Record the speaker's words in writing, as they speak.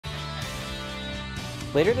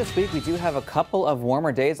Later this week, we do have a couple of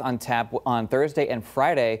warmer days on tap on Thursday and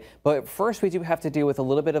Friday, but first we do have to deal with a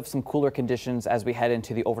little bit of some cooler conditions as we head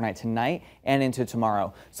into the overnight tonight and into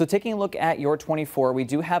tomorrow. So taking a look at your 24, we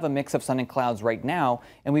do have a mix of sun and clouds right now,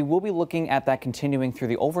 and we will be looking at that continuing through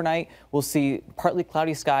the overnight. We'll see partly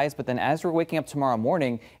cloudy skies, but then as we're waking up tomorrow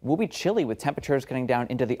morning, it will be chilly with temperatures getting down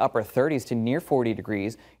into the upper 30s to near 40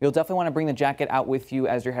 degrees. You'll definitely want to bring the jacket out with you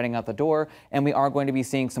as you're heading out the door, and we are going to be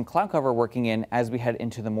seeing some cloud cover working in as we head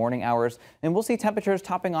into the morning hours, and we'll see temperatures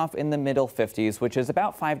topping off in the middle 50s, which is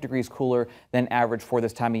about 5 degrees cooler than average for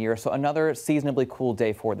this time of year. So another seasonably cool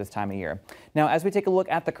day for this time of year. Now, as we take a look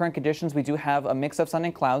at the current conditions, we do have a mix of sun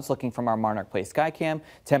and clouds looking from our Monarch Place Skycam.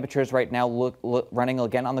 Temperatures right now look running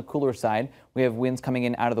again on the cooler side. We have winds coming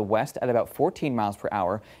in out of the west at about 14 miles per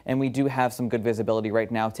hour, and we do have some good visibility right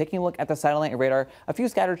now. Taking a look at the satellite radar, a few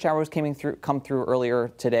scattered showers come through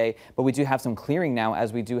earlier today, but we do have some clearing now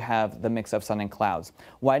as we do have the mix of sun and clouds.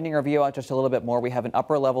 Widening our view out just a little bit more, we have an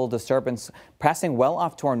upper level disturbance passing well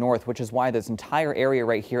off to our north, which is why this entire area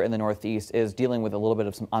right here in the northeast is dealing with a little bit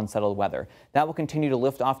of some unsettled weather. That will continue to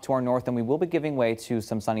lift off to our north, and we will be giving way to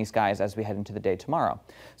some sunny skies as we head into the day tomorrow.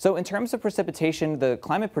 So in terms of precipitation, the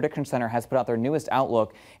Climate Prediction Center has put out their newest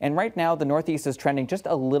outlook, and right now the northeast is trending just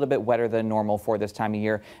a little bit wetter than normal for this time of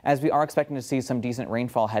year, as we are expecting to see some decent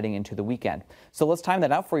rainfall heading into the weekend. So let's time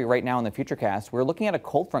that out for you right now in the Futurecast. We're looking at a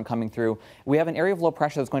cold front coming through. We have an area of low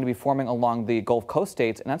pressure that's going to be forming along the Gulf Coast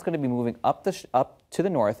states, and that's going to be moving up to the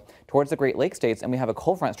north towards the Great Lakes states, and we have a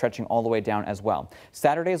cold front stretching all the way down as well.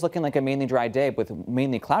 Saturday is looking like a mainly dry day with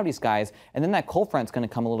mainly cloudy skies, and then that cold front is going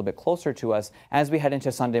to come a little bit closer to us as we head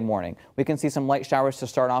into Sunday morning. We can see some light showers to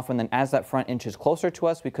start off, and then as that front inches closer to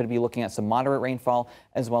us, we could be looking at some moderate rainfall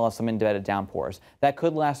as well as some embedded downpours. That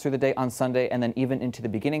could last through the day on Sunday and then even into the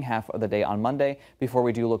beginning half of the day on Monday before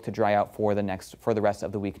we do look to dry out for the rest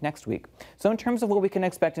of the week next week. So in terms of what we can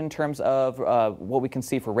expect in terms of what we can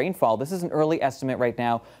see for rainfall, this is an early estimate right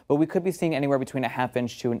now, but we could be seeing anywhere between a ½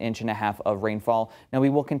 inch to 1.5 inches of rainfall. Now, we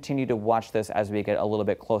will continue to watch this as we get a little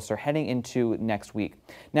bit closer heading into next week.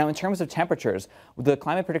 Now, in terms of temperatures, the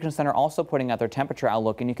Climate Prediction Center also putting out their temperature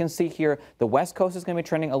outlook, and you can see here the west coast is going to be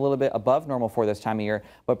trending a little bit above normal for this time of year,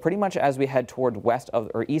 but pretty much as we head toward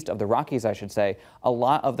east of the Rockies, I should say, a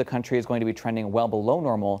lot of the country is going to be trending well below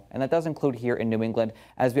normal, and that does include here in New England,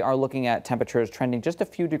 as we are looking at temperatures trending just a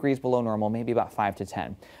few degrees below normal, maybe about 5 to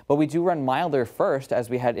 10. But we do run milder first as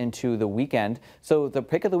we head into the weekend. So the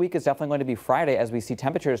pick of the week is definitely going to be Friday, as we see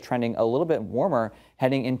temperatures trending a little bit warmer,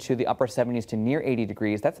 heading into the upper 70s to near 80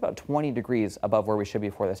 degrees. That's about 20 degrees above where we should be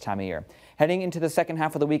for this time of year. Heading into the second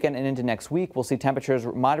half of the weekend and into next week, we'll see temperatures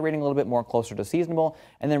moderating a little bit more closer to seasonable,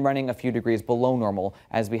 and then running a few degrees below normal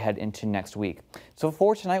as we head into next week. So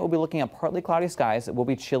for tonight, we'll be looking at partly cloudy skies. It will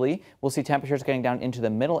be chilly. We'll see temperatures getting down into the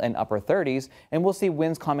middle and upper 30s, and we'll see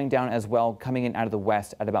winds calming down as well, coming in out of the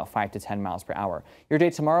west at about 5 to 10 miles per hour. Your day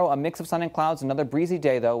tomorrow, a mix of sun and clouds, another breezy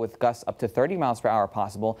day though, with gusts up to 30 miles per hour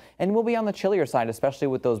possible, and we'll be on the chillier side, especially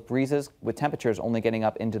with those breezes, with temperatures only getting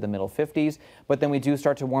up into the middle 50s. But then we do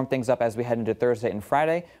start to warm things up as we head into Thursday and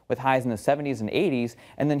Friday, with highs in the 70s and 80s.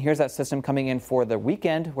 And then here's that system coming in for the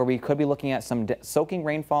weekend, where we could be looking at some soaking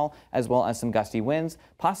rainfall as well as some gusty winds,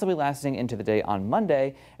 possibly lasting into the day on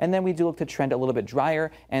Monday. And then we do look to trend a little bit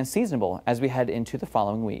drier and seasonable as we head into the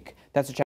following week. That's a check.